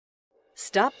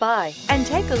Stop by and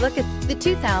take a look at the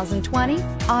 2020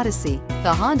 Odyssey.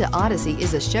 The Honda Odyssey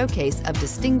is a showcase of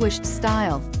distinguished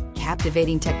style,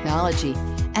 captivating technology,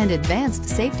 and advanced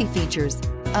safety features.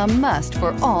 A must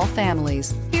for all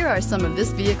families. Here are some of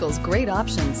this vehicle's great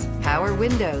options: power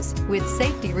windows with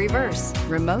safety reverse,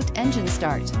 remote engine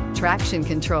start, traction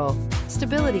control,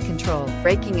 stability control,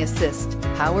 braking assist,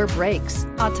 power brakes,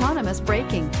 autonomous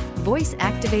braking, voice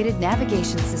activated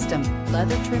navigation system,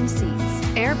 leather trim seats,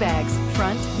 airbags,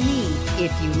 front knee.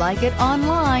 If you like it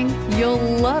online, you'll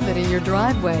love it in your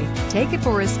driveway. Take it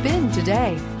for a spin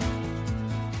today.